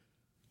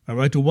I'd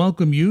like to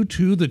welcome you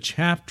to the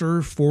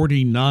Chapter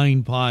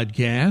 49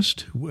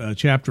 podcast.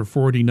 Chapter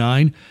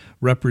 49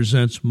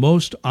 represents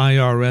most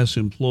IRS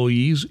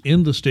employees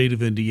in the state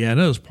of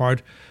Indiana as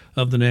part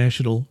of the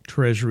National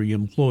Treasury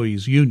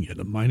Employees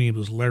Union. My name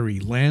is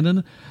Larry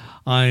Lannon.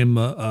 I'm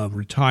a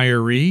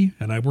retiree,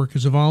 and I work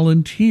as a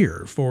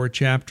volunteer for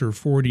Chapter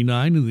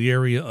 49 in the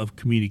area of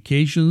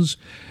communications,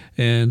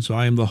 and so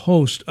I am the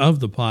host of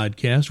the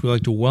podcast. We'd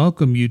like to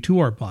welcome you to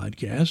our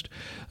podcast.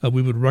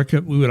 We would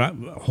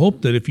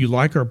hope that if you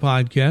like our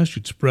podcast,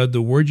 you'd spread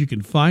the word. You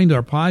can find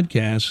our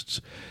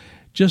podcasts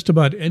just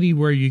about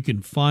anywhere you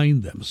can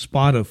find them: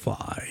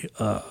 Spotify,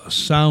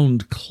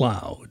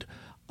 SoundCloud,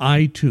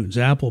 iTunes,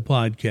 Apple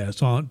Podcasts,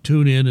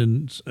 TuneIn,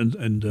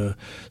 and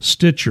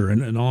Stitcher,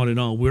 and on and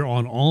on. We're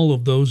on all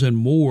of those and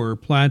more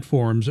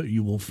platforms that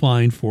you will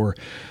find for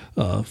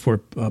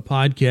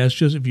podcasts.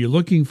 Just if you're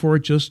looking for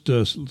it, just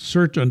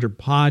search under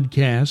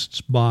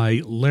podcasts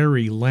by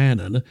Larry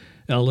Lannon,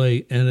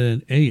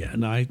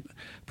 Lannan. I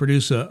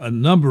produce a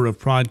number of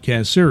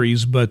podcast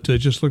series, but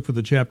just look for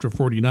the Chapter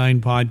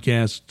 49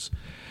 podcasts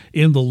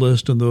in the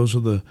list, and those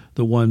are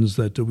the ones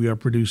that we are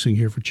producing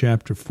here for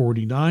Chapter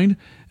 49.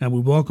 And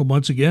we welcome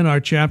once again our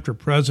chapter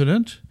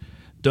president,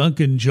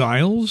 Duncan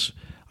Giles.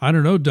 I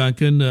don't know,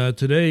 Duncan,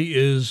 today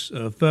is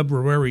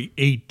February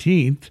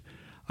 18th.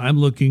 I'm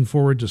looking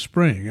forward to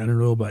spring. I don't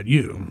know about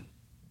you.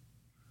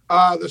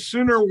 The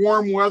sooner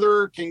warm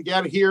weather can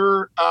get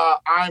here,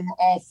 I'm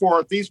all for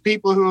it. These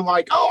people who are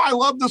like, oh, I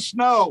love the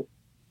snow,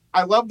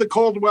 I love the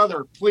cold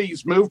weather,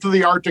 please move to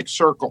the Arctic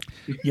Circle.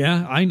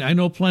 Yeah, I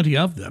know plenty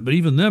of them, but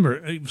even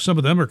some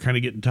of them are kind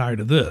of getting tired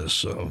of this.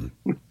 So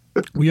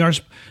we are,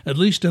 at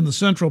least in the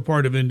central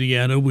part of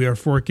Indiana, we are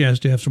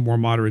forecast to have some more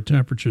moderate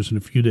temperatures in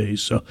a few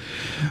days. So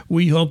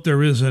we hope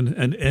there is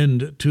an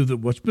end to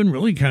what's been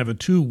really kind of a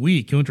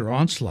 2-week winter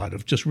onslaught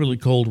of just really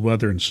cold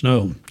weather and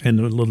snow and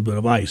a little bit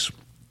of ice.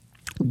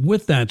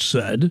 With that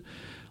said,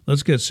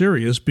 let's get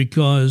serious,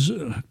 because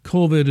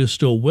COVID is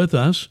still with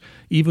us,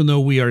 even though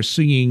we are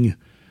seeing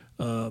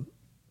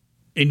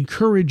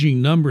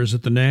encouraging numbers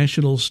at the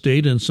national,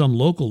 state, and some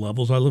local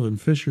levels. I live in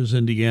Fishers,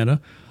 Indiana.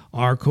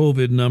 Our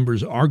COVID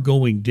numbers are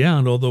going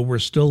down, although we're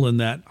still in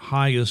that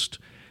highest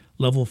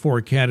level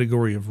 4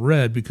 category of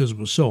red because it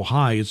was so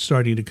high. It's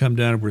starting to come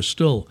down, and we're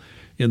still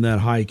in that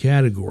high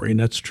category, and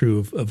that's true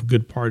of a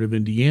good part of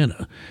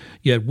Indiana.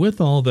 Yet with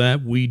all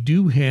that, we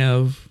do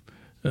have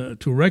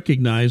to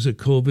recognize that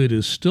COVID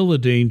is still a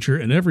danger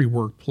in every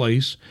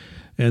workplace,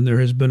 and there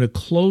has been a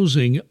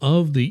closing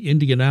of the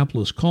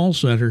Indianapolis call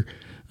center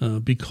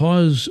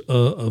because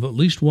of at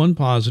least one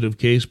positive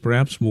case,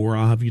 perhaps more.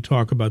 I'll have you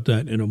talk about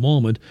that in a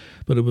moment,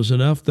 but it was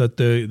enough that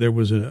there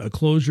was a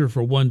closure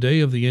for one day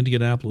of the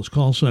Indianapolis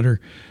call center.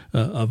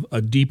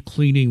 A deep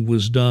cleaning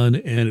was done,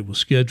 and it was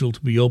scheduled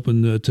to be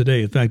open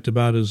today. In fact,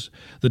 about as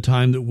the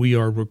time that we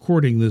are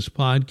recording this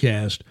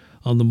podcast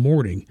on the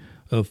morning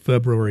of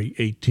February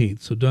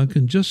 18th. So,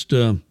 Duncan, just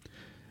I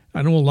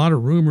know a lot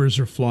of rumors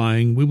are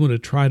flying. We want to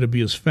try to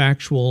be as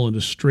factual and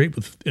as straight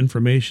with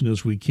information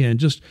as we can.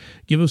 Just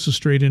give us the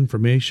straight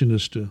information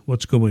as to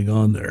what's going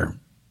on there.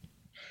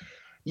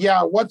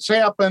 Yeah, what's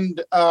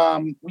happened,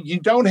 you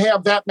don't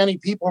have that many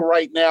people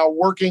right now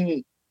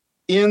working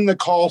in the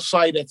call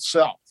site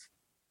itself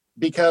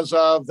because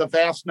of the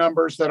vast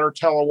numbers that are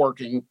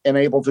teleworking and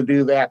able to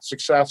do that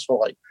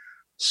successfully.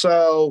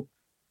 So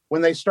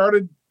when they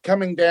started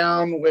coming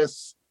down with,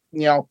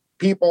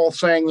 people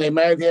saying they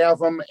might have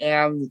them,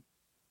 and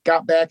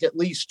got back at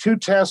least 2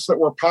 tests that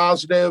were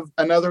positive,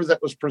 another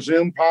that was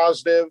presumed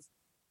positive.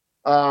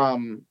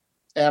 And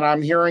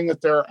I'm hearing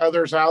that there are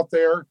others out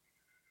there.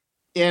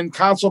 In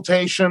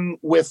consultation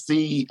with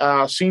the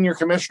senior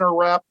commissioner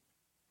rep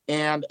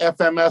and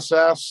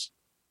FMSS,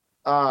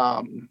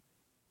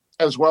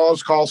 as well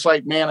as call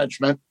site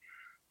management,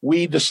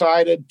 they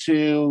decided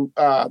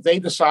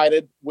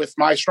with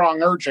my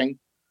strong urging,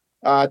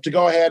 to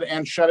go ahead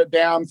and shut it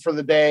down for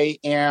the day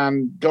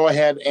and go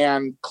ahead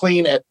and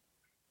clean it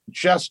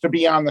just to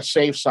be on the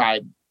safe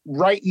side.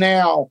 Right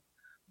now,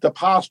 the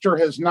posture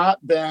has not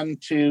been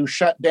to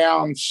shut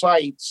down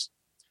sites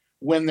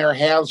when there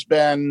has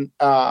been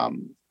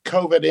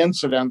COVID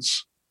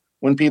incidents.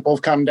 When people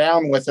have come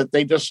down with it,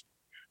 they just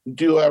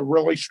do a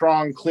really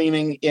strong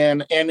cleaning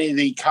in any of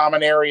the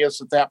common areas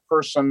that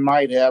person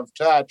might have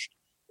touched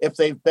if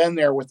they've been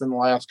there within the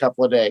last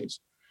couple of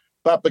days.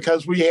 But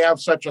because we have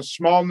such a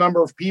small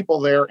number of people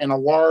there and a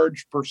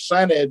large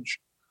percentage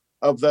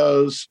of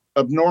those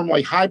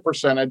abnormally high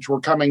percentage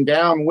were coming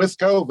down with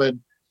COVID,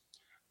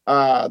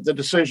 the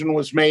decision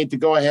was made to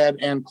go ahead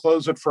and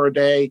close it for a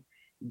day,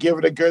 give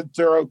it a good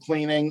thorough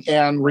cleaning,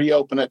 and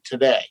reopen it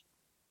today.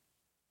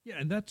 Yeah,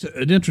 and that's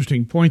an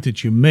interesting point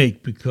that you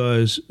make,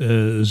 because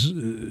as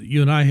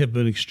you and I have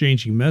been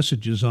exchanging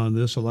messages on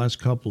this the last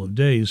couple of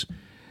days,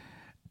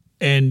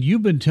 and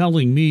you've been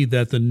telling me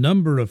that the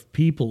number of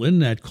people in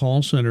that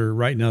call center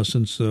right now,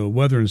 since the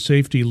weather and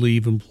safety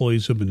leave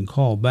employees have been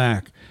called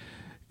back,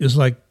 is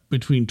like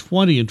between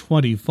 20 and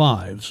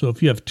 25. So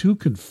if you have 2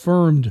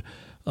 confirmed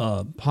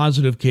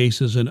positive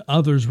cases and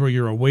others where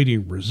you're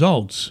awaiting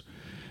results,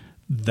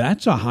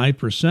 That's a high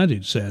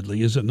percentage,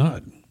 sadly, is it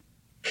not?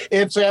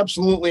 It's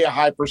absolutely a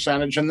high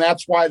percentage. And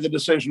that's why the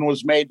decision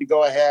was made to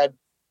go ahead,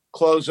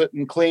 close it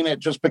and clean it,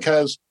 just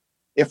because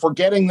if we're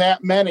getting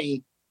that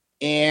many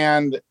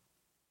and,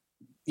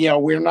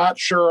 we're not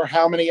sure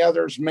how many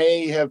others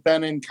may have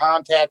been in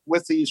contact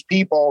with these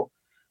people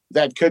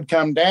that could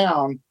come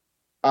down,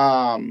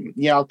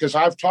 because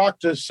I've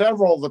talked to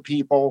several of the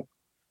people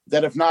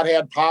that have not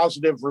had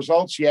positive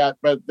results yet,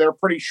 but they're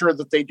pretty sure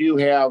that they do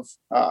have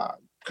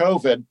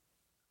COVID.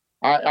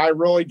 I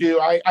really do.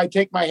 I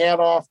take my hat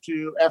off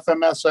to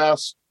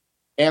FMSS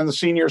and the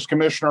seniors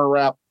commissioner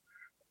rep,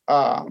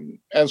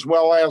 as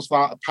well as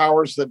the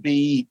powers that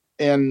be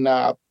in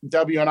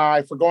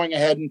W&I for going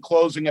ahead and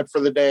closing it for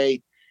the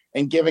day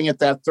and giving it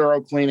that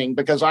thorough cleaning.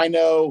 Because I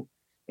know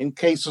in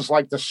cases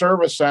like the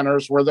service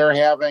centers where they're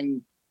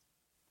having,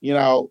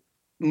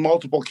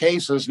 multiple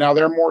cases, now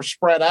they're more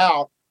spread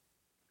out,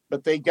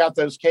 but they got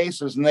those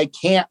cases and they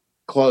can't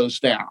close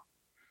down.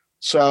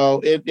 So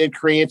it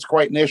creates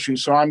quite an issue.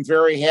 So I'm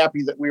very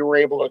happy that we were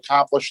able to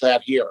accomplish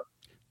that here.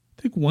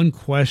 I think one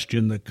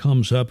question that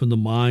comes up in the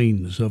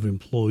minds of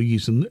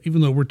employees, and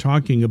even though we're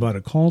talking about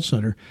a call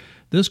center,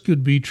 this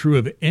could be true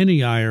of any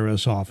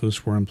IRS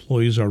office where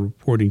employees are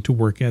reporting to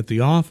work at the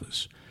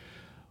office.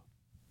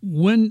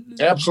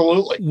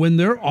 Absolutely. When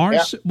there are,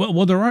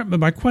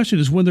 my question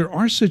is, when there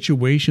are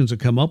situations that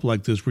come up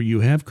like this where you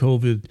have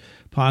COVID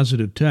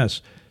positive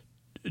tests,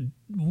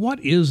 what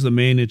is the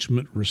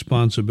management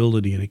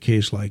responsibility in a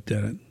case like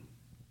that?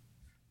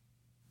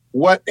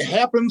 What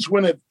happens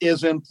when it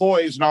is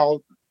employees, and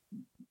I'll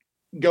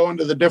go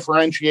into the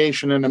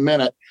differentiation in a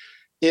minute,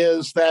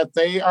 is that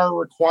they are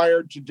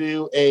required to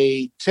do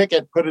a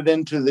ticket, put it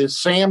into the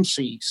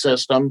SAMC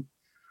system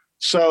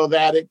so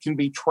that it can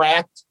be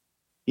tracked,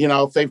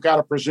 if they've got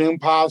a presumed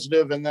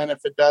positive, and then if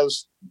it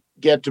does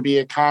get to be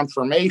a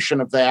confirmation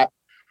of that.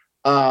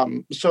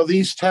 So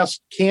these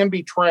tests can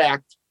be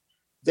tracked.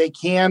 They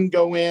can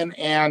go in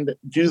and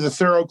do the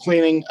thorough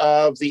cleaning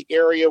of the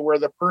area where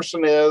the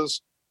person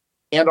is,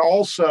 and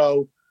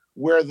also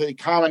where the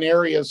common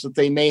areas that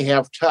they may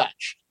have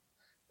touched.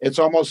 It's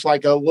almost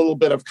like a little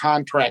bit of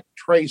contract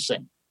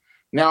tracing.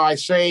 Now, I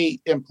say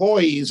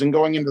employees and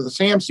going into the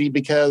SAMC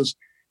because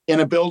in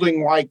a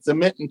building like the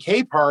Mitten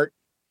Capehart,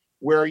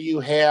 where you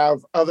have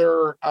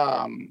other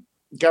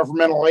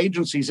governmental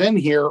agencies in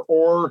here,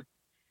 or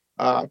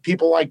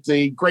people like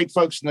the great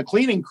folks in the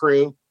cleaning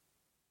crew,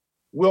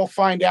 we'll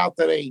find out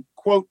that a,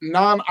 quote,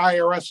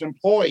 non-IRS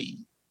employee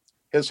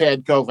has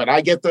had COVID. I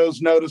get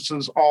those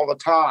notices all the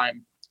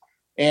time.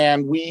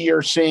 And we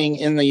are seeing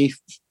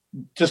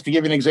just to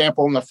give you an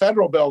example, in the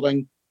federal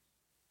building,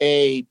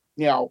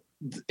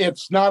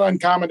 it's not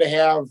uncommon to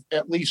have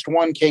at least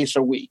one case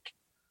a week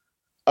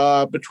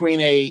between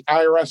a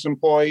IRS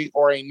employee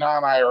or a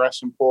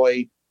non-IRS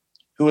employee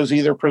who is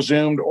either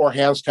presumed or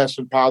has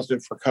tested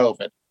positive for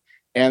COVID.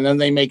 And then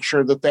they make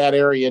sure that that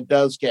area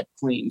does get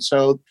clean.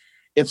 So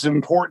it's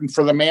important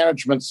for the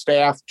management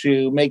staff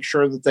to make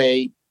sure that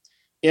they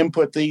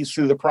input these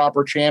through the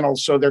proper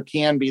channels so there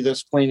can be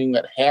this cleaning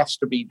that has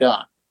to be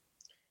done.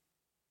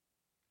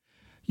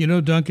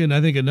 Duncan,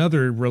 I think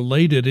another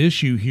related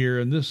issue here,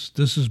 and this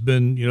has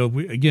been,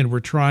 we're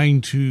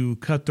trying to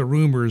cut the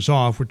rumors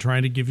off. We're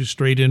trying to give you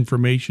straight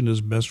information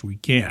as best we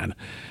can,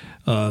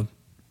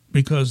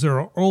 because there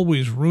are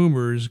always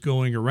rumors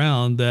going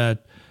around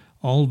that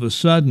all of a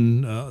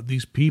sudden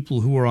these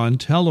people who are on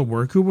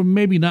telework, who were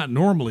maybe not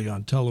normally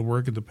on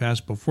telework in the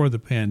past before the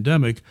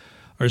pandemic,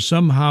 are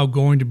somehow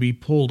going to be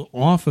pulled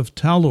off of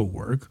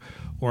telework,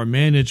 or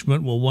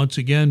management will once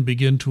again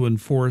begin to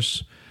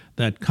enforce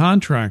that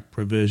contract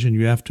provision.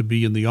 You have to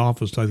be in the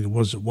office, I think,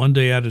 was it 1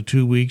 day out of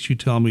 2 weeks? You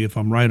tell me if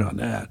I'm right on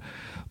that.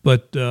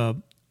 But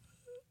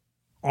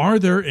are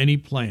there any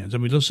plans? I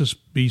mean, let's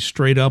just be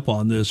straight up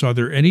on this. Are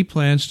there any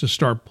plans to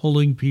start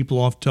pulling people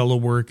off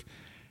telework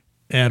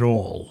at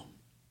all?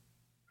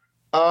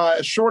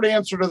 Short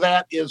answer to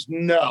that is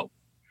no,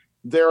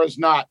 there is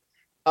not.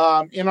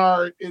 In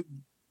our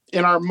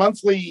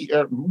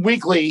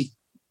weekly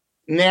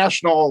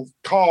national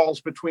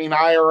calls between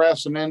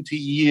IRS and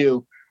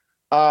NTU,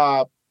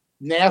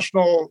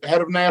 national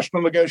head of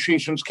national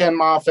negotiations Ken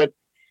Moffitt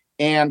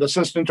and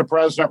Assistant to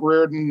President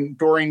Reardon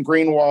Doreen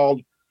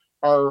Greenwald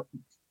are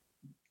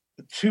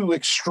two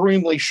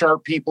extremely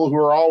sharp people who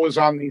are always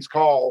on these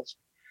calls,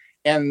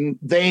 and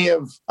they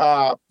have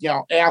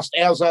asked,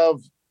 as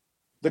of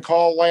the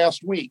call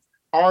last week,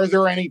 are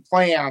there any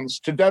plans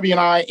to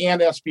W&I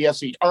and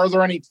SBSE? Are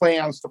there any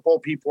plans to pull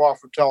people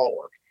off of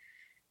telework?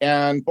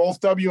 And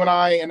both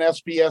W&I and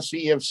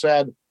SBSE have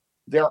said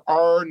there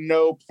are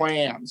no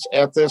plans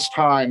at this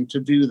time to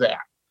do that.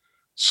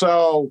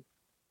 So,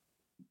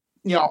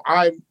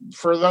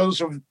 for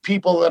those of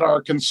people that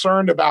are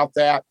concerned about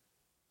that,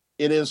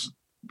 it is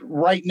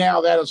right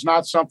now, that is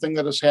not something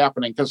that is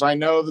happening, because I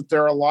know that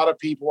there are a lot of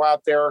people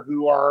out there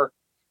who are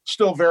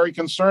still very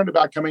concerned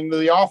about coming to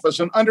the office,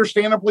 and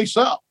understandably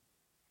so.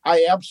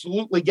 I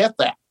absolutely get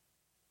that.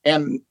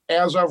 And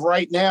as of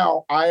right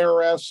now,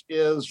 IRS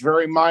is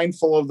very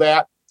mindful of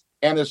that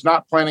and is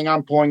not planning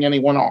on pulling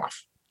anyone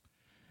off.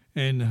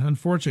 And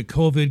unfortunately,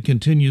 COVID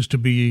continues to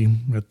be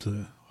at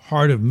the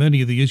heart of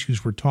many of the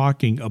issues we're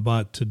talking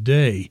about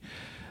today.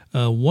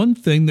 One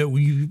thing that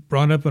we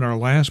brought up in our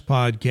last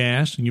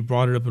podcast, and you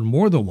brought it up in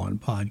more than one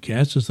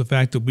podcast, is the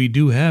fact that we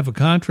do have a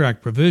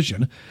contract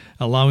provision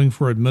allowing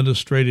for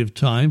administrative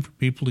time for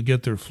people to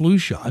get their flu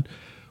shot.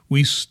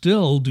 We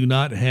still do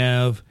not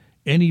have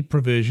any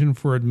provision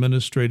for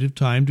administrative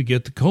time to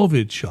get the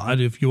COVID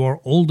shot if you are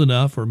old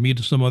enough or meet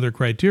some other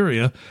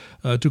criteria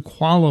to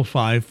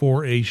qualify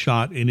for a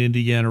shot in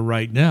Indiana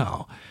right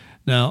now.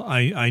 Now,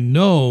 I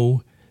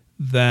know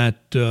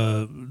that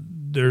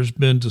there's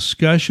been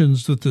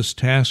discussions that this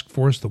task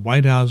force the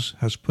White House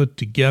has put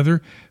together.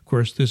 Of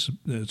course,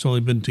 it's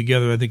only been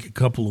together, I think, a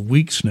couple of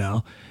weeks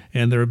now,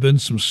 and there have been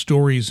some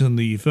stories in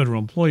the federal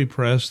employee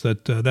press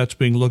that that's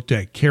being looked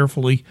at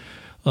carefully.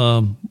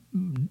 Do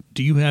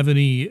you have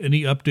any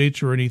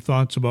updates or any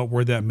thoughts about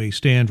where that may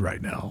stand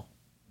right now?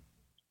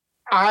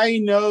 I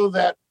know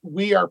that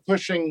we are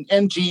pushing,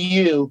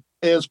 NTU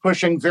is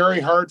pushing very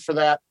hard for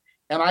that.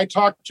 And I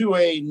talked to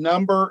a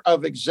number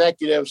of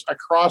executives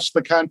across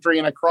the country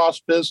and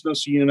across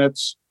business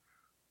units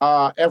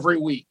every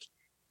week.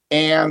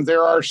 And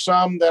there are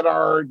some that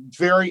are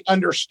very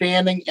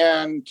understanding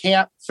and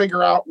can't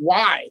figure out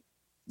why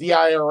the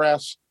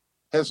IRS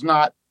has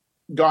not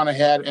gone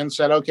ahead and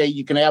said, okay,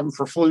 you can have them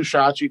for flu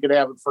shots, you can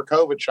have them for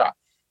COVID shot.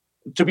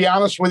 To be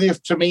honest with you,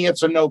 to me,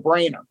 it's a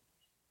no-brainer.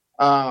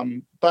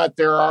 But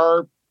there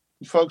are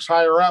folks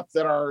higher up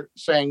that are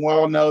saying,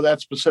 well, no,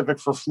 that's specific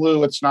for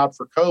flu, it's not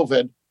for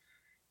COVID.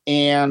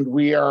 And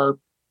we are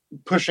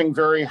pushing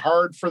very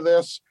hard for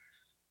this.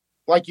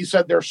 Like you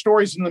said, there are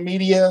stories in the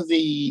media.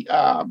 The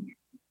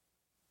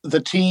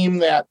team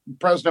that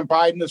President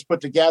Biden has put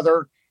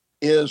together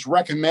is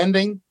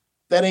recommending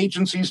that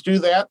agencies do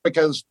that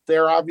because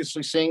they're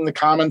obviously seeing the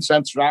common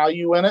sense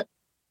value in it.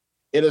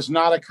 It has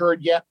not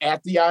occurred yet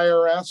at the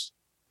IRS.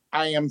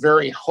 I am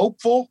very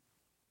hopeful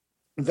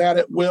that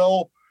it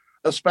will,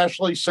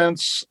 especially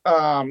since,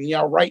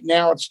 right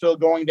now it's still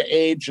going to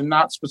age and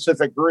not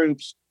specific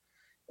groups.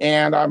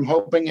 And I'm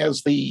hoping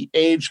as the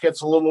age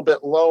gets a little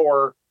bit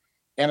lower,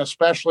 and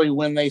especially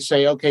when they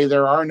say, okay,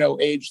 there are no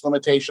age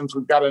limitations,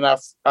 we've got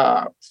enough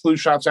flu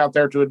shots out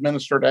there to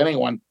administer to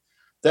anyone,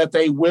 that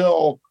they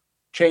will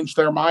change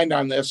their mind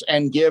on this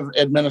and give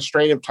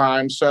administrative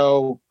time.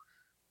 So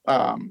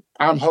I'm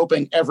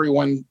hoping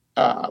everyone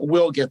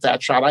will get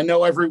that shot. I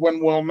know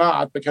everyone will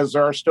not because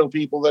there are still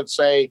people that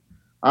say,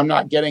 I'm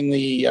not getting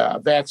the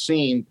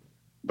vaccine.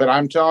 But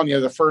I'm telling you,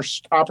 the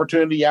first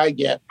opportunity I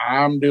get,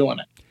 I'm doing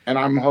it. And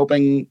I'm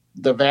hoping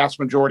the vast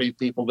majority of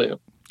people do.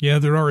 Yeah,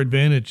 there are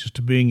advantages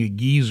to being a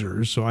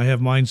geezer, so I have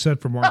mine set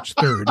for March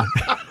 3rd.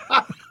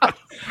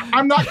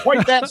 I'm not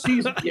quite that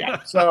seasoned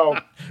yet, so.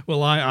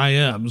 Well, I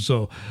am.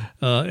 So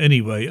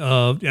anyway,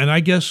 and I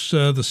guess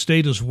the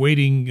state is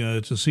waiting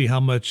to see how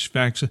much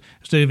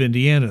state of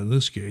Indiana in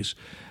this case,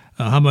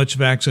 how much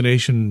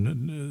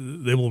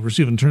vaccination they will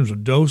receive in terms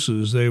of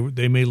doses.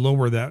 They may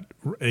lower that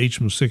age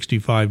from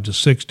 65 to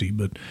 60,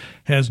 but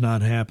has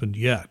not happened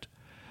yet.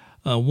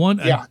 And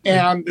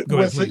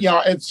with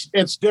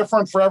it's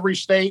different for every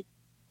state.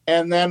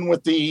 And then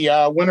with the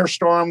winter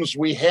storms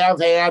we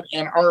have had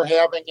and are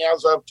having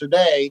as of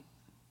today,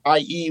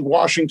 i.e.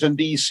 Washington,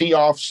 D.C.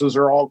 offices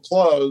are all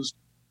closed,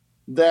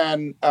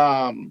 then,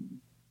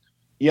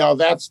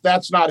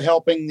 that's not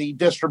helping the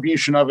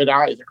distribution of it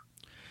either.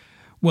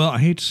 Well, I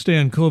hate to stay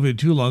on COVID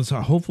too long,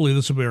 so hopefully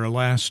this will be our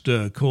last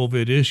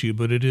COVID issue,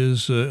 but it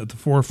is at the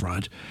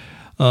forefront.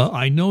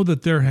 I know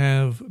that there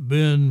have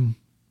been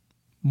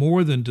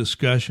more than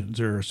discussions.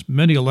 There are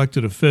many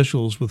elected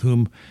officials with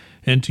whom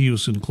NTU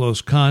is in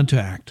close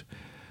contact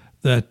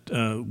that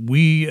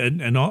we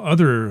and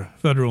other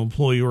federal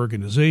employee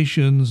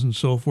organizations and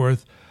so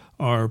forth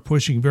are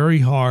pushing very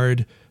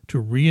hard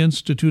to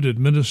reinstitute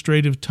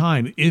administrative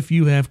time if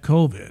you have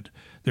COVID.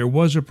 There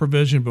was a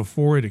provision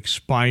before it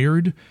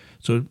expired,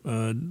 so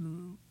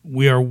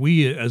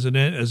we as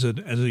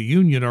a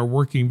union are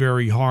working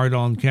very hard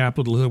on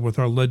Capitol Hill with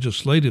our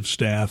legislative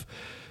staff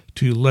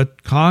to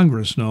let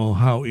Congress know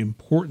how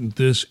important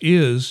this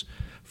is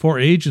for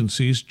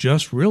agencies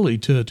just really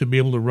to be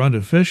able to run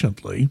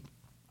efficiently.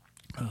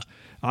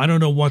 I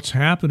don't know what's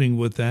happening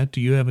with that.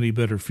 Do you have any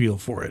better feel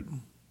for it?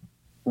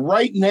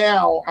 Right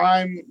now,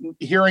 I'm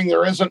hearing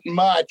there isn't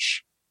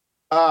much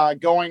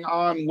going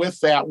on with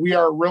that. We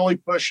are really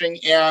pushing,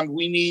 and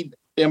we need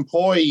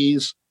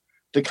employees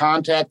to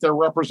contact their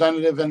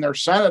representative and their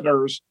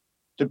senators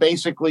to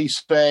basically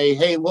say,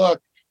 hey,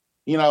 look,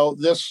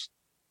 this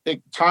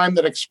time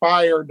that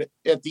expired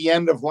at the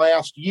end of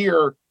last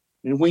year,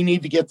 and we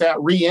need to get that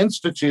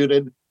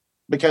reinstituted,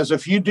 because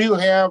if you do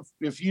have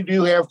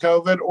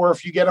COVID, or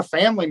if you get a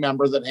family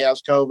member that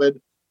has COVID,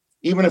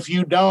 even if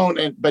you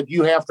don't, but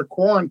you have to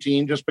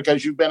quarantine just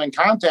because you've been in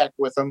contact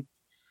with them,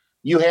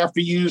 you have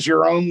to use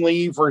your own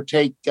leave or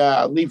take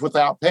leave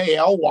without pay,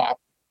 LWOP.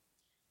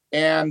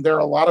 And there are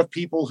a lot of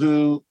people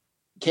who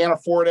can't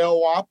afford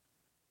LWOP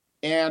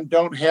and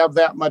don't have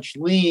that much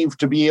leave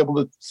to be able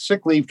to,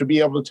 sick leave to be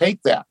able to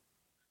take that.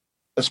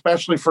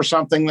 especially for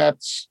something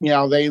that's,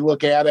 they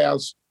look at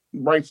as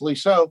rightfully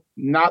so,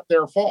 not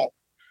their fault,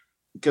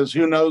 because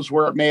who knows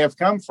where it may have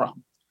come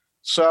from.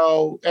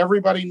 So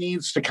everybody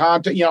needs to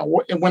contact,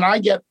 when I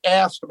get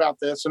asked about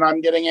this, and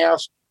I'm getting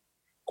asked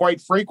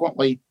quite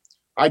frequently,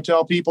 I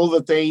tell people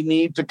that they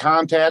need to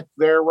contact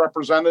their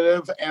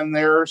representative and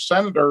their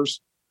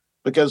senators,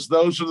 because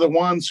those are the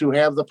ones who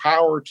have the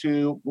power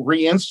to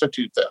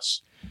reinstitute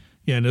this.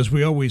 Yeah, and as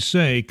we always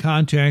say,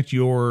 contact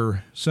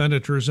your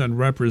senators and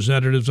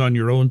representatives on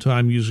your own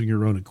time using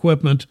your own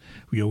equipment.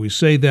 We always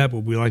say that, but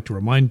we like to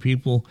remind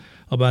people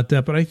about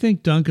that. But I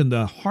think, Duncan,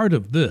 the heart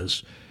of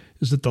this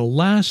is that the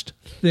last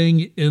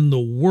thing in the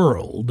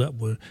world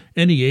that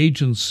any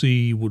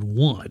agency would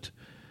want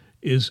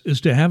is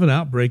to have an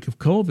outbreak of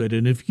COVID.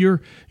 And if you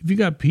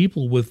got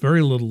people with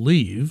very little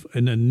leave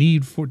and a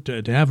need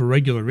to have a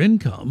regular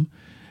income,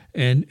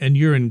 and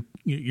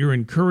you're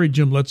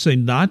encouraging them, let's say,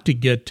 not to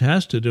get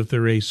tested if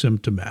they're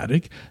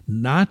asymptomatic,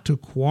 not to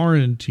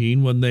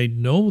quarantine when they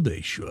know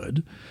they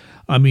should.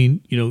 I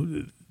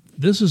mean,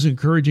 this is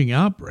encouraging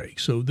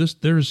outbreaks. So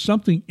there's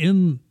something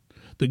in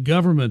the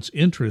government's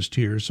interest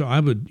here. So I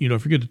would,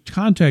 if you're going to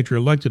contact your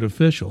elected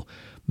official,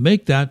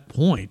 make that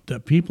point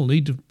that people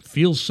need to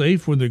feel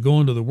safe when they're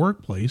going to the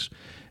workplace.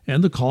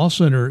 And the call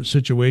center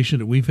situation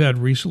that we've had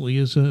recently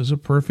is a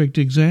perfect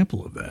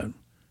example of that.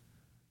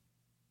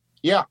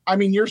 Yeah, I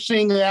mean, you're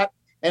seeing that,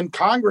 and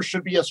Congress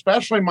should be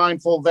especially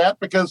mindful of that,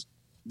 because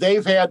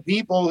they've had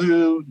people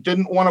who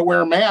didn't want to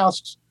wear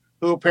masks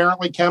who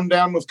apparently came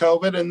down with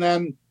COVID, and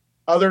then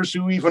others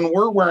who even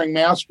were wearing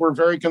masks were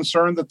very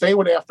concerned that they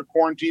would have to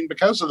quarantine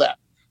because of that.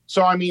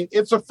 So, I mean,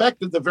 it's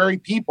affected the very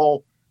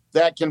people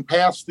that can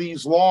pass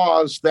these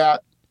laws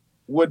that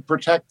would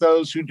protect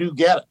those who do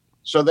get it.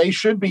 So they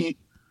should be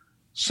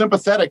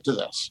sympathetic to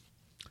this.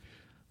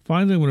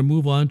 Finally, I want to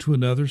move on to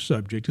another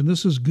subject, and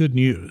this is good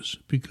news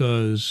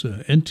because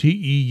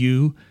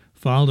NTEU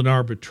filed an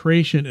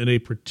arbitration in a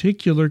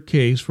particular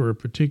case for a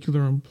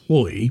particular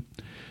employee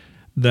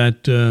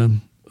that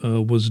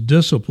was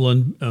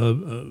disciplined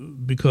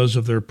because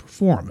of their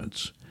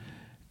performance.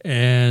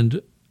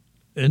 And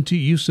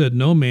NTEU said,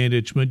 no,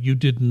 management, you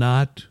did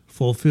not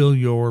fulfill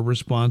your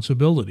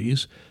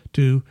responsibilities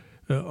to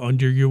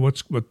under your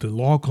what the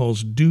law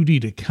calls duty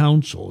to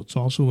counsel. It's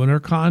also in our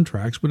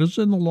contracts, but it's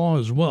in the law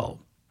as well.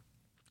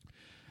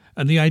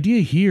 And the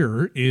idea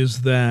here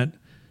is that,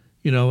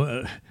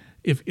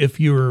 if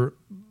your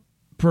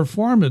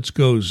performance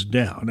goes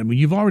down, I mean,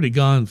 you've already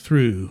gone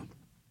through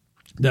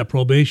that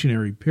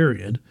probationary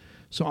period,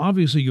 so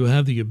obviously you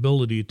have the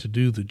ability to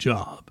do the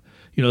job.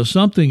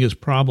 Something has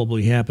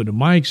probably happened. In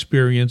my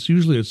experience,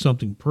 usually it's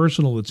something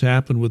personal that's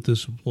happened with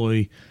this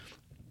employee,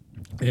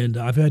 and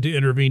I've had to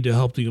intervene to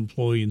help the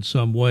employee in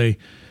some way,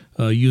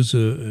 use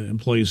an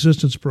employee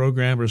assistance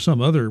program or some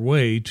other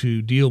way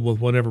to deal with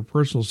whatever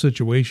personal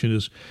situation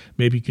is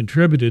maybe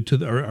contributed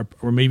to,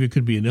 or maybe it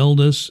could be an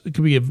illness. It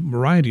could be a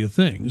variety of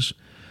things,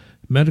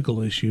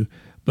 medical issue.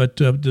 But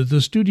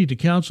this duty to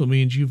counsel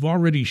means you've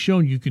already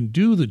shown you can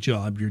do the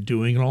job you're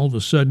doing, and all of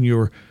a sudden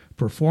your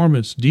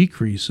performance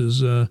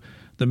decreases. The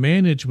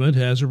management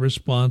has a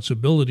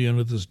responsibility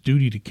under this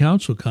duty to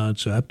counsel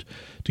concept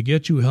to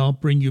get you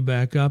help, bring you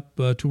back up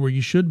to where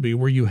you should be,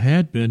 where you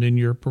had been in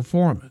your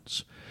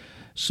performance.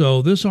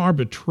 So this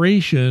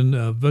arbitration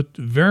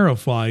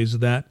verifies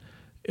that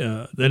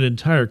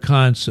entire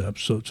concept.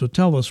 So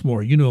tell us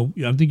more. I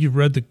think you've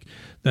read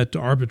that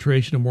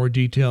arbitration in more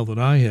detail than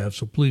I have.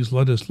 So please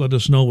let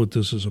us know what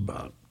this is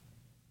about.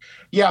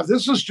 Yeah,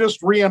 this is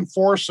just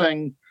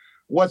reinforcing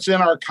what's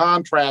in our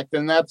contract,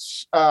 and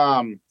that's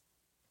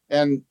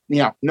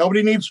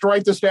nobody needs to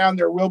write this down.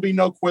 There will be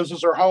no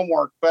quizzes or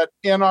homework, but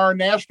in our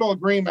national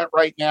agreement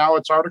right now,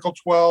 it's Article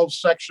 12,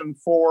 Section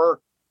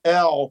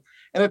 4L.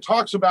 And it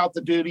talks about the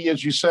duty,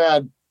 as you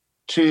said,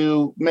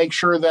 to make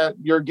sure that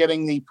you're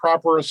getting the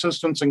proper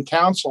assistance and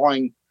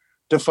counseling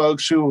to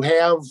folks who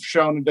have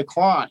shown a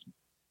decline.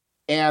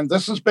 And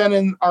this has been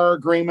in our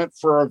agreement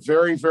for a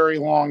very, very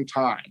long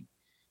time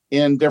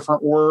in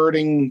different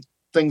wording,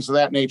 things of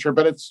that nature.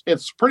 But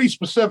it's pretty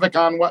specific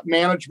on what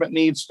management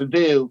needs to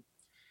do.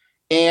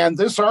 And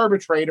this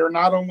arbitrator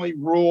not only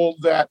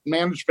ruled that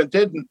management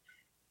didn't,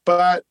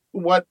 but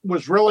what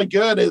was really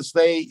good is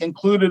they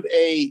included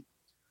a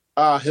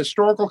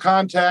historical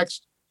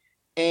context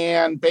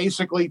and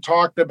basically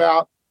talked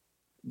about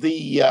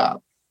the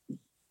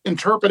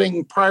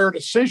interpreting prior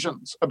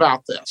decisions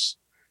about this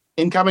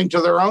in coming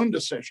to their own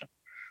decision,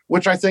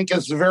 which I think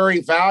is very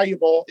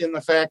valuable in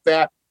the fact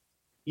that,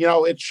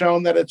 it's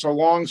shown that it's a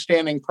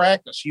long-standing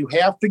practice. You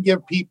have to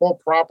give people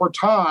proper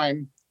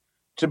time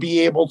to be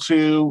able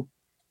to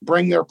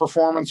bring their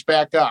performance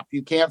back up.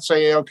 You can't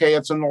say, okay,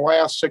 it's in the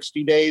last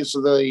 60 days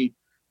of the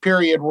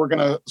period, we're going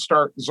to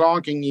start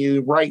zonking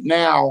you right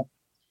now,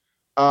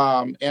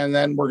 and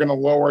then we're going to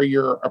lower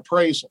your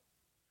appraisal.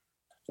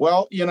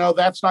 Well,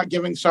 that's not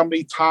giving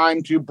somebody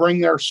time to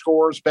bring their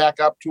scores back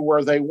up to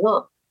where they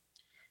were.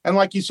 And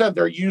like you said,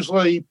 they're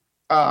usually,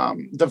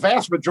 the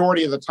vast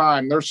majority of the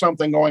time, there's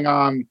something going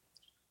on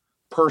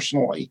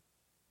personally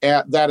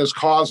that is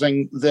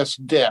causing this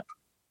dip.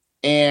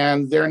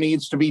 And there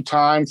needs to be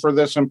time for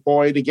this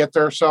employee to get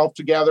themselves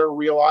together,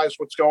 realize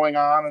what's going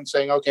on, and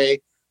saying, okay,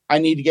 I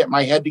need to get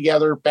my head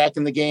together, back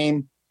in the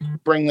game,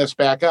 bring this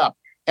back up.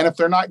 And if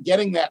they're not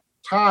getting that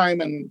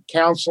time and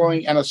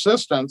counseling and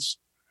assistance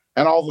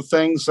and all the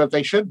things that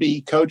they should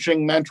be,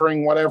 coaching,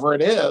 mentoring, whatever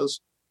it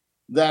is,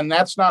 then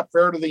that's not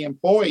fair to the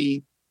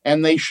employee,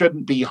 and they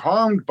shouldn't be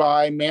harmed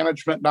by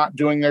management not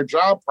doing their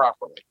job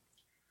properly.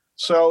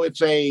 So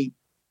it's a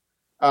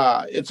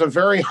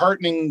very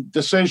heartening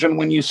decision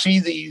when you see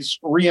these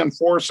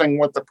reinforcing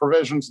what the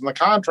provisions in the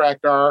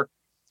contract are.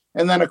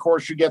 And then, of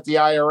course, you get the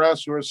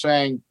IRS who are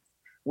saying,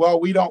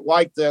 well, we don't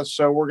like this,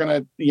 so we're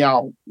going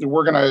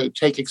to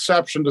take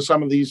exception to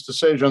some of these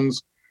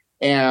decisions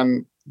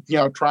and,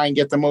 try and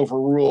get them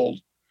overruled,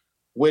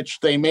 which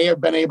they may have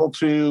been able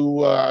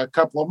to a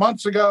couple of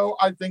months ago.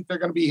 I think they're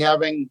going to be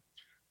having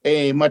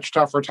a much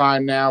tougher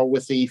time now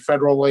with the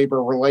Federal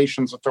Labor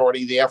Relations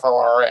Authority, the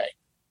FLRA.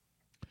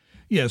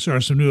 Yes, there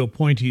are some new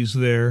appointees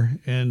there,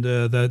 and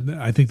that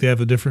I think they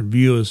have a different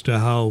view as to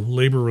how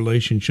labor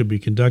relations should be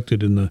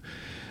conducted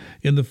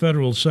in the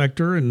federal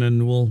sector, and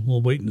then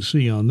we'll wait and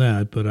see on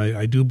that. But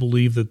I do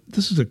believe that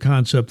this is a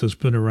concept that's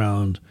been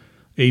around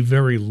a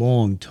very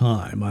long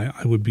time.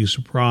 I would be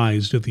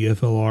surprised if the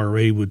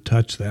FLRA would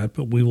touch that,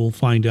 but we will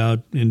find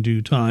out in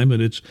due time.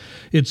 And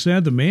it's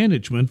sad the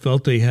management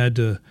felt they had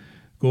to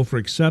go for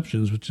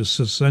exceptions, which is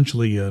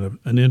essentially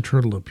an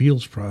internal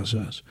appeals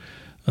process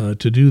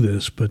to do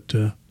this. But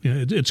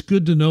it's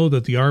good to know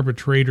that the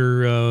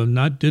arbitrator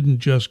didn't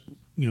just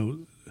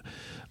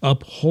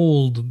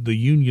uphold the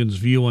union's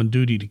view on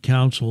duty to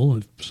counsel.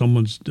 If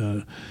someone's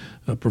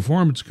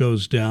performance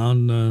goes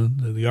down,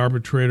 the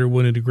arbitrator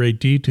went into great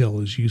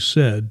detail, as you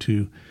said,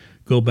 to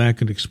go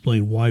back and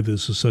explain why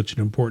this is such an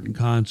important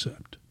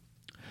concept.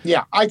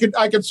 Yeah, I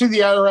could see the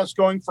IRS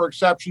going for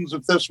exceptions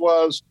if this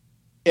was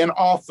an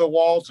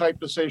off-the-wall type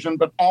decision,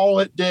 but all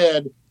it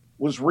did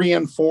was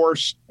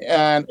reinforce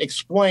and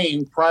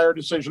explain prior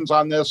decisions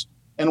on this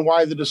and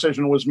why the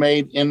decision was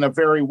made in a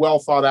very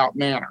well-thought-out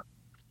manner.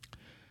 I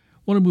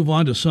want to move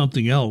on to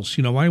something else.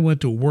 I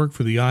went to work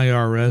for the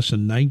IRS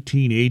in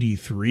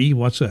 1983.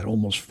 What's that,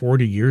 almost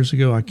 40 years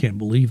ago? I can't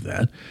believe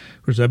that.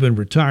 Of course, I've been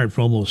retired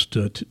for almost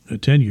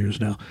 10 years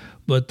now.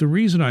 But the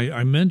reason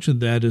I mentioned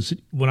that is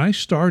when I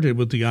started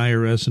with the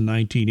IRS in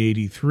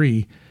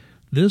 1983,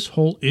 this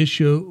whole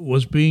issue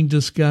was being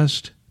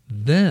discussed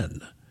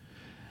then.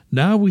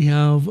 Now we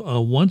have,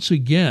 once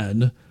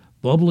again,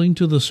 bubbling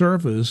to the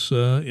surface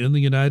in the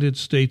United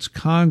States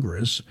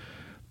Congress,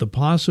 the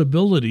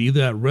possibility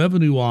that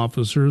revenue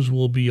officers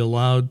will be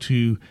allowed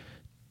to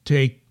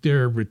take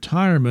their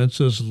retirements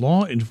as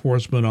law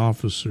enforcement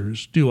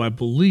officers do. I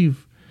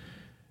believe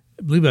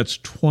that's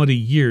 20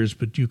 years,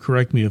 but you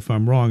correct me if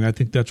I'm wrong. I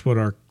think that's what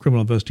our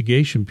criminal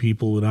investigation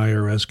people at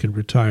IRS can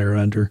retire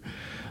under.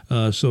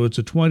 So it's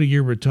a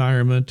 20-year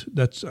retirement.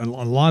 That's a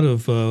lot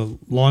of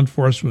law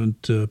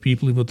enforcement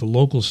people, even at the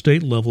local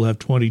state level, have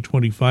 20,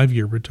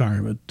 25-year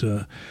retirement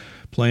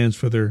plans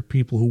for their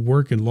people who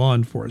work in law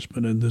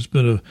enforcement. And there's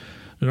been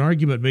an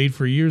argument made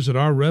for years that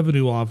our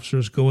revenue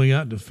officers going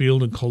out in the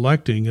field and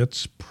collecting,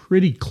 it's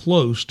pretty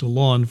close to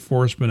law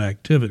enforcement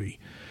activity.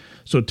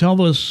 So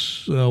tell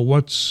us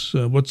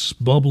what's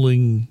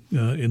bubbling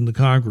in the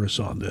Congress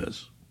on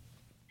this.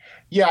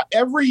 Yeah,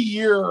 every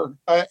year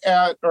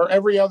or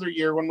every other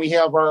year when we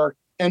have our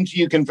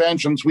NTU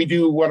conventions, we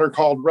do what are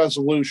called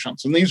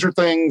resolutions. And these are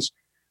things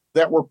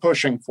that we're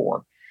pushing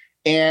for.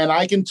 And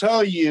I can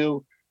tell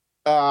you,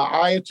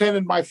 I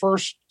attended my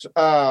first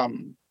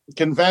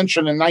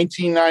convention in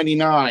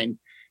 1999,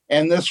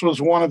 and this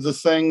was one of the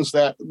things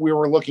that we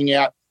were looking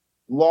at,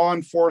 law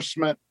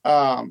enforcement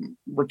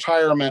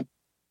retirement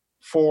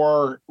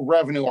for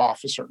revenue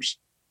officers.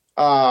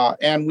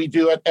 And we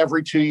do it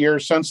every 2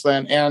 years since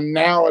then. And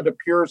now it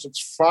appears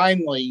it's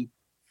finally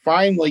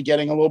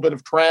getting a little bit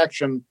of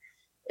traction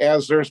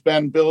as there's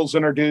been bills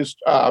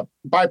introduced,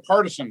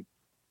 bipartisan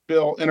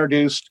bill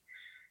introduced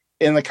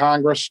in the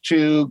Congress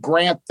to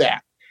grant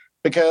that.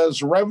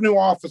 Because revenue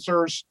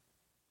officers,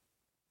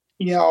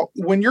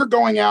 when you're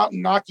going out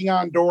and knocking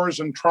on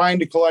doors and trying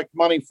to collect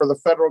money for the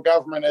federal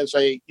government as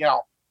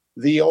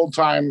the old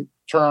time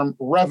term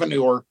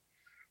revenuer,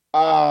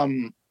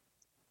 that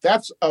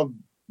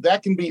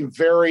can be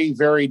very,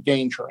 very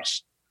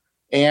dangerous.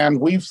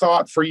 And we've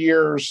thought for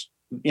years,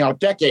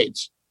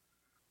 decades,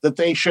 that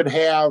they should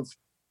have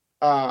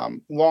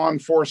law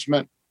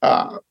enforcement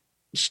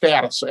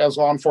status as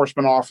law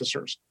enforcement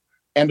officers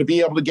and to be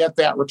able to get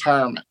that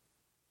retirement.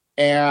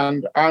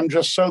 And I'm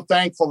just so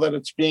thankful that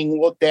it's being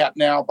looked at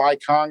now by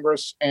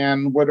Congress,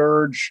 and would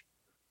urge,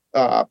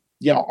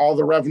 all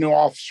the revenue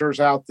officers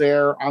out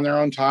there on their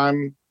own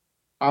time,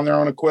 on their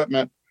own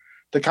equipment,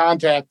 to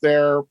contact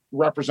their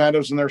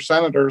representatives and their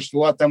senators to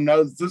let them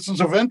know that this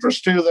is of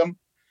interest to them,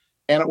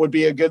 and it would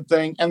be a good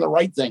thing and the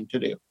right thing to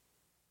do.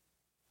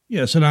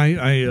 Yes, and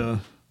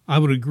I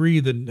would agree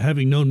that,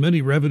 having known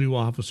many revenue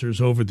officers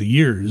over the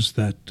years,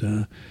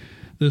 that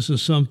this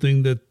is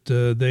something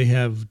that they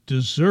have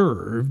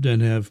deserved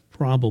and have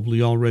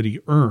probably already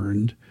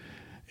earned.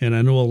 And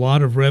I know a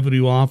lot of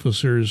revenue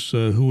officers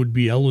who would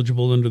be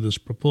eligible under this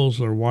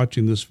proposal are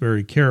watching this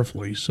very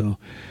carefully. So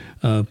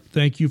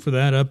thank you for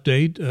that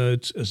update.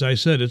 As I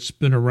said, it's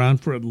been around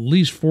for at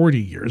least 40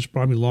 years,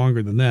 probably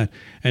longer than that.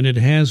 And it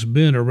has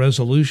been a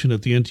resolution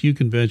at the NTU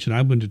convention.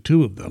 I've been to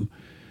 2 of them.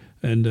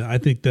 And I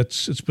think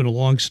it's been a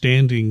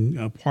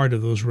long-standing part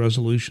of those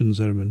resolutions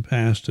that have been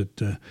passed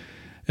at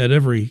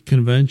every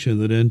convention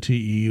that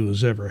NTEU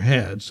has ever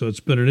had. So it's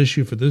been an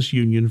issue for this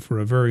union for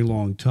a very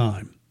long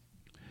time.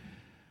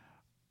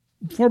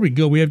 Before we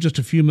go, we have just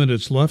a few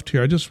minutes left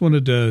here. I just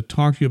wanted to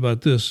talk to you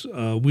about this.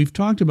 We've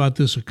talked about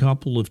this a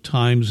couple of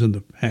times in the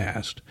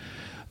past.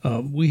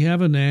 We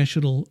have a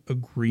national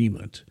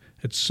agreement.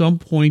 At some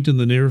point in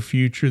the near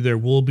future, there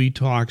will be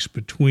talks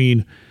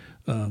between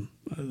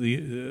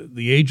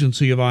the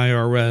agency of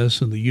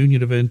IRS and the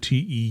union of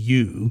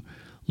NTEU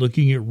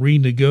looking at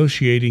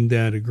renegotiating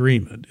that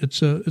agreement.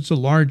 It's a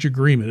large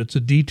agreement. It's a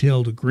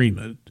detailed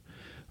agreement.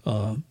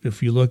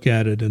 If you look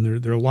at it,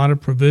 and there are a lot of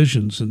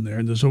provisions in there,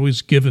 and there's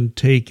always give and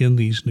take in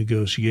these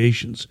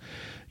negotiations.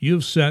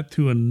 You've sat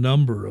through a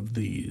number of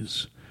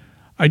these.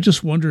 I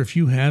just wonder if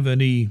you have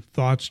any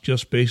thoughts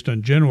just based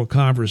on general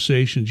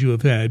conversations you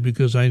have had,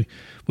 because I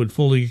would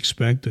fully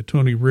expect that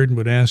Tony Reardon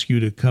would ask you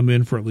to come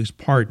in for at least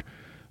part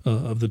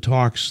of the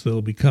talks that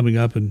will be coming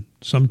up in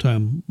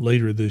sometime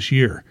later this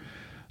year.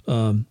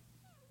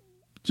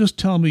 Just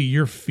tell me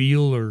your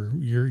feel or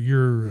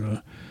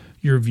your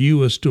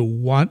view as to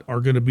what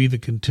are going to be the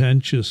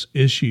contentious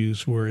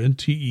issues where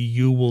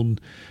NTEU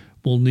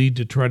will need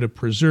to try to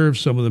preserve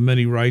some of the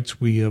many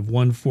rights we have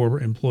won for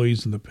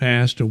employees in the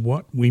past, and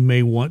what we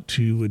may want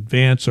to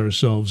advance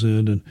ourselves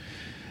in, and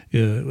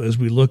as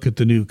we look at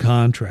the new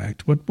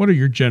contract. What are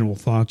your general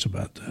thoughts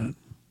about that?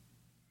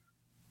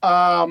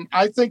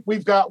 I think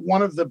we've got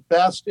one of the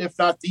best, if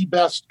not the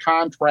best,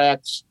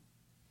 contracts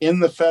in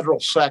the federal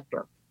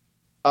sector.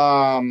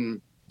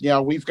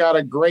 We've got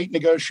a great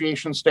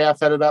negotiation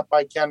staff headed up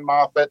by Ken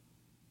Moffitt.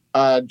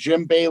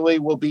 Jim Bailey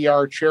will be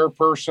our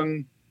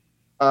chairperson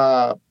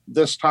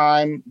this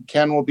time.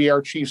 Ken will be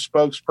our chief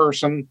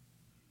spokesperson.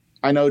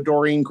 I know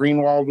Doreen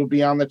Greenwald will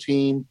be on the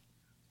team.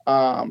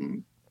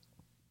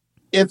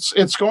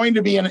 It's going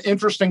to be an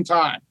interesting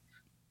time.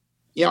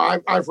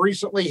 I've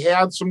recently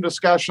had some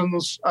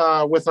discussions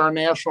with our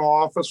national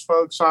office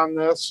folks on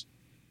this,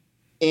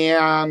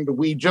 and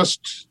we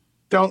just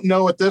don't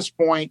know at this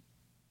point.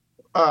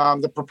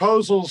 The first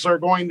proposals are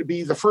going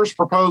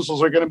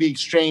to be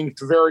exchanged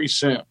very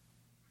soon.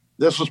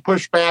 This was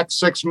pushed back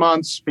 6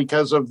 months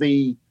because of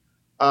COVID,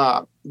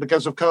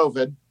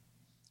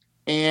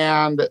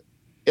 and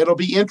it'll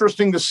be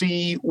interesting to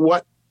see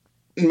what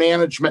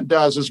management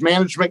does. Is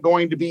management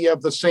going to be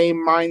of the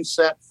same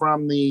mindset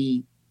from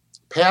the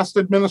past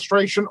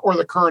administration or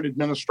the current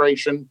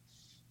administration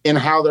in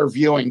how they're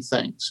viewing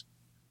things?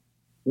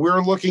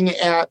 We're looking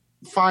at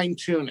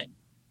fine-tuning.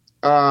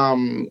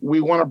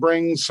 We want to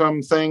bring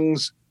some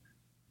things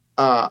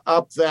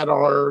up that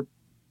are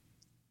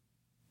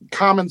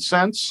common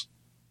sense.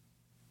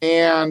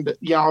 And,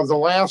 the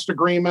last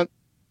agreement,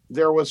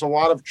 there was a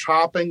lot of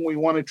chopping. We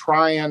want to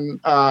try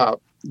and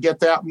get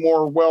that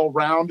more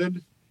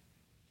well-rounded,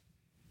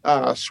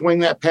 swing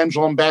that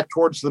pendulum back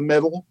towards the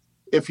middle,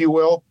 if you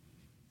will.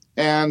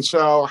 And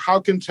so how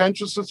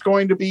contentious it's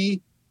going to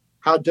be,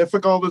 how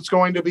difficult it's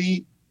going to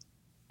be,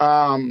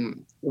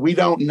 we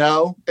don't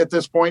know at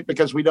this point,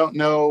 because we don't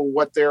know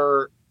what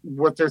their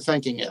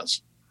thinking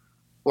is.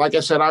 Like I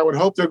said, I would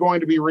hope they're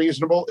going to be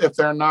reasonable. If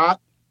they're not,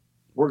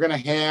 we're going to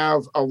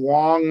have a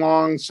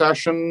long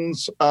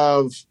sessions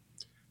of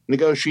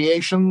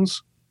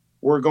negotiations.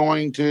 We're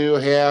going to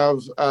have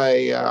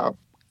a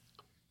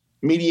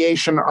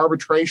mediation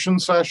arbitration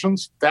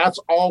sessions. That's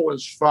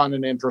always fun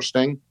and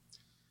interesting.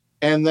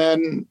 And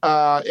then,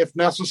 if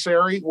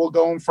necessary, we'll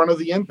go in front of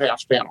the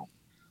impasse panel.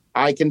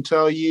 I can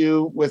tell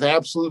you with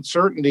absolute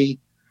certainty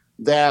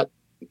that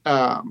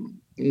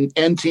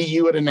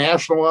NTU at a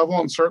national level,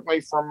 and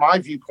certainly from my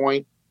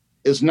viewpoint,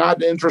 is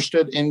not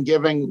interested in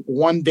giving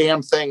one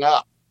damn thing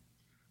up.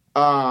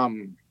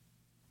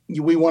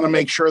 We want to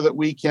make sure that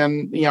we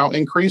can,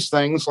 increase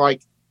things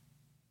like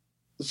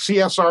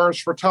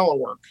CSRs for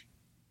telework.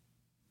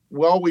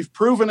 Well, we've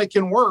proven it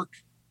can work,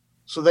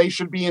 so they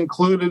should be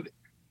included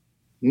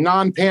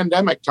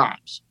non-pandemic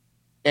times.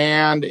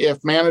 And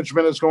if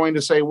management is going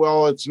to say,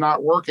 well, it's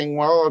not working,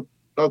 well,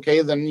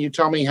 okay, then you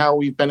tell me how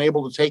we've been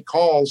able to take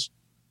calls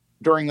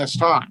during this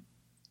time.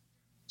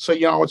 So,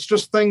 it's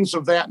just things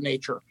of that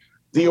nature.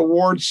 The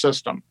award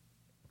system,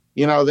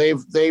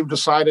 they've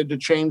decided to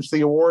change the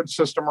award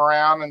system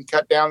around and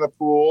cut down the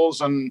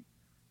pools. And,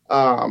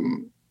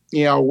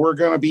 we're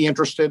going to be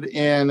interested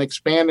in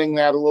expanding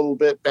that a little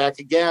bit back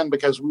again,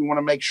 because we want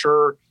to make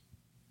sure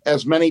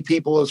as many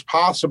people as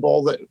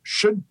possible that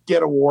should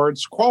get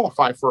awards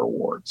qualify for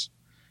awards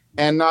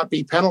and not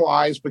be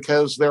penalized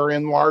because they're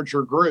in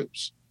larger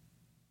groups.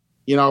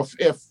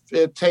 If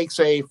it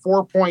takes a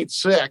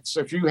 4.6,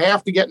 if you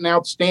have to get an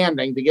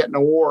outstanding to get an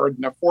award,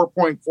 and a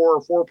 4.4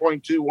 or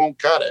 4.2 won't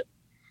cut it,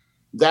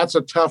 that's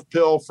a tough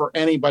pill for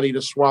anybody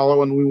to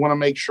swallow. And we want to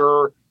make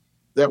sure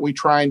that we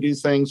try and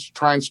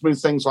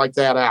smooth things like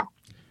that out.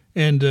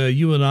 And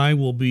you and I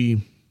will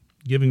be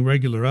giving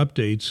regular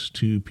updates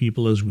to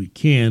people as we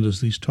can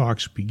as these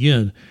talks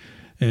begin.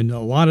 And a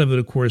lot of it,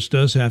 of course,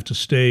 does have to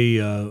stay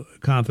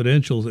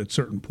confidential at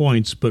certain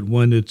points. But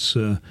when it's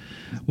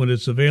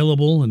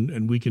available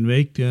and we can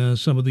make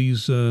some of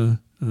these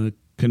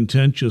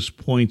contentious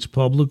points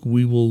public,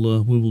 we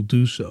will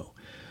do so.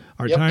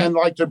 And I'd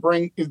like to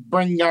bring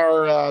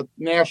our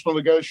national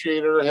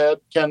negotiator head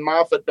Ken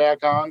Moffitt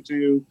back on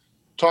to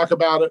talk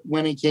about it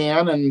when he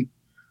can. And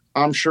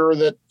I'm sure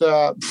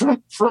that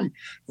from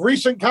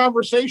recent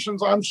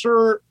conversations, I'm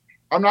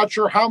not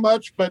sure how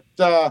much, but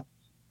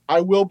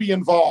I will be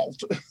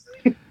involved.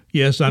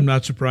 Yes, I'm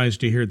not surprised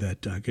to hear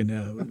that,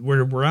 Duncan.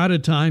 We're out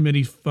of time.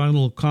 Any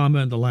final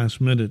comment in the last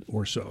minute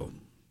or so?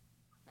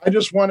 I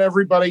just want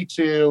everybody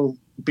to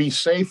be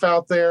safe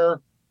out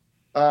there.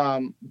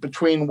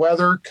 Between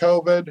weather,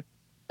 COVID,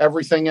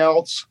 everything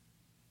else,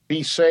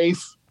 be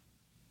safe.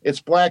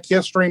 It's Black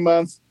History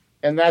Month,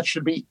 and that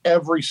should be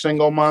every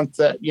single month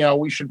that,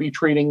 we should be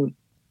treating.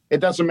 It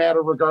doesn't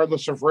matter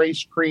regardless of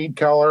race, creed,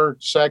 color,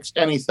 sex,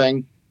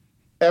 anything.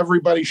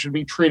 Everybody should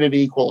be treated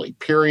equally,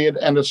 period,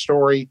 end of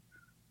story.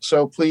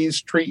 So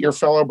please treat your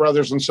fellow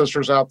brothers and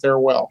sisters out there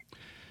well.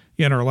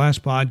 Yeah, in our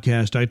last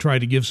podcast, I tried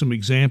to give some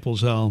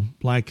examples how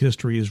Black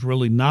history has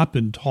really not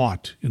been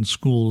taught in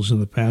schools in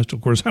the past. Of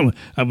course,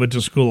 I went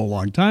to school a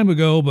long time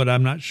ago, but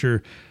I'm not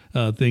sure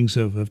things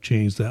have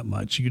changed that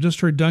much. You just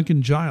heard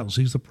Duncan Giles.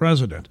 He's the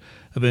president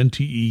of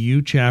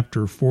NTEU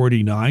Chapter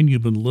 49.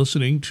 You've been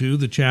listening to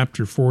the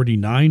Chapter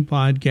 49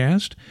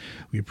 podcast.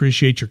 We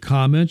appreciate your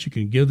comments. You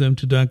can give them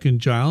to Duncan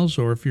Giles,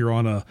 or if you're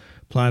on a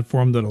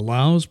platform that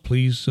allows,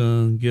 please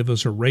give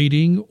us a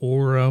rating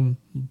or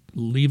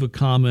leave a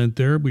comment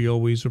there. We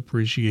always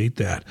appreciate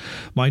that.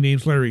 My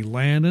name's Larry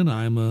Landon.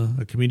 I'm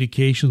a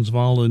communications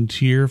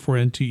volunteer for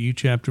NTEU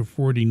Chapter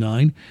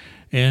 49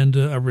 and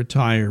a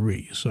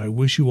retiree. So I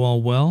wish you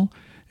all well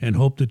and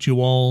hope that you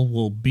all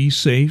will be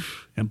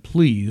safe and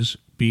please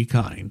be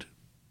kind.